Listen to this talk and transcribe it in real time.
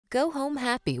Go home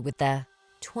happy with the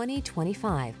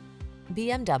 2025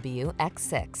 BMW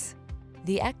X6.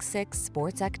 The X6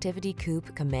 sports activity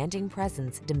coupe commanding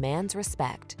presence demands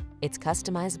respect. Its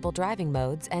customizable driving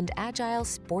modes and agile,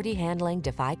 sporty handling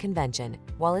defy convention,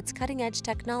 while its cutting-edge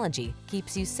technology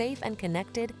keeps you safe and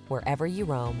connected wherever you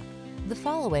roam. The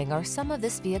following are some of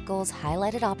this vehicle's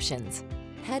highlighted options: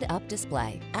 head-up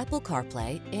display, Apple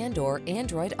CarPlay and/or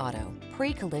Android Auto,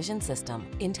 pre-collision system,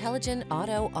 intelligent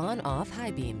auto on-off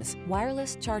high beams,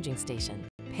 wireless charging station,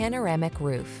 panoramic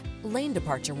roof, lane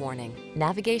departure warning,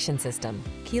 navigation system,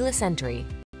 keyless entry,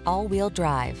 all-wheel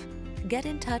drive. Get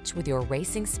in touch with your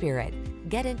racing spirit.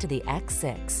 Get into the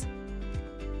X6.